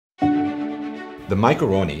The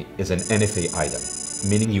Micro-RONI is an NFA item,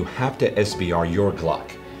 meaning you have to SBR your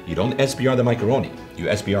Glock. You don't SBR the Micro-RONI, you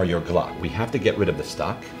SBR your Glock. We have to get rid of the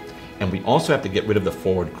stock, and we also have to get rid of the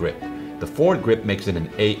forward grip. The forward grip makes it an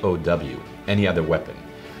AOW, any other weapon.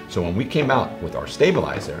 So when we came out with our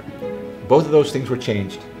stabilizer, both of those things were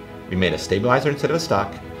changed. We made a stabilizer instead of a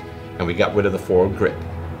stock, and we got rid of the forward grip.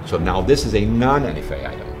 So now this is a non-NFA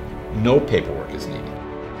item. No paperwork is needed.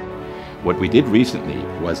 What we did recently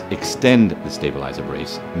was extend the stabilizer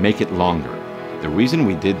brace, make it longer. The reason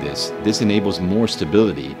we did this enables more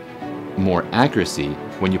stability, more accuracy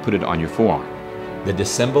when you put it on your forearm. The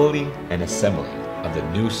disassembling and assembling of the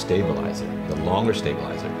new stabilizer, the longer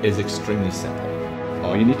stabilizer, is extremely simple.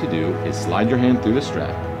 All you need to do is slide your hand through the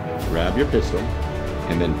strap, grab your pistol,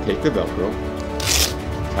 and then take the Velcro,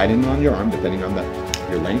 tighten it on your arm depending on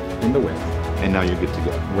your length and the width, and now you're good to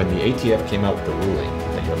go. When the ATF came out with the ruling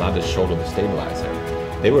that you're allowed to shoulder the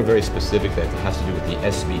stabilizer, they were very specific that it has to do with the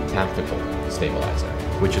SB Tactical stabilizer,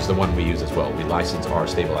 which is the one we use as well. We license our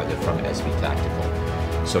stabilizer from an SB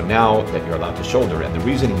Tactical. So now that you're allowed to shoulder, and the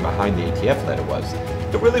reasoning behind the ATF letter was,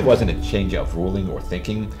 it really wasn't a change of ruling or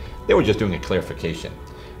thinking, they were just doing a clarification.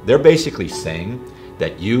 They're basically saying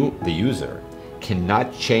that you, the user,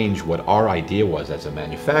 cannot change what our idea was as a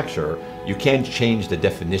manufacturer. You can't change the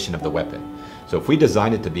definition of the weapon. So if we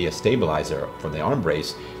design it to be a stabilizer for the arm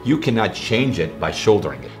brace, you cannot change it by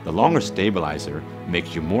shouldering it. The longer stabilizer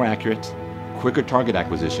makes you more accurate, quicker target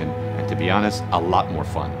acquisition, and to be honest, a lot more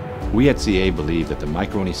fun. We at CA believe that the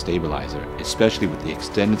Micro-RONI stabilizer, especially with the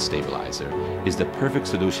extended stabilizer, is the perfect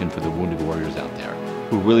solution for the wounded warriors out there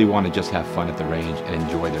who really want to just have fun at the range and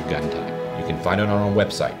enjoy their gun time. You can find it on our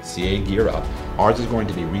website, CA Gear Up. Ours is going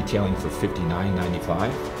to be retailing for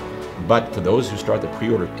 $59.95, but for those who start the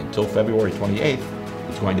pre-order until February 28th,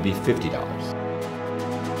 it's going to be $50.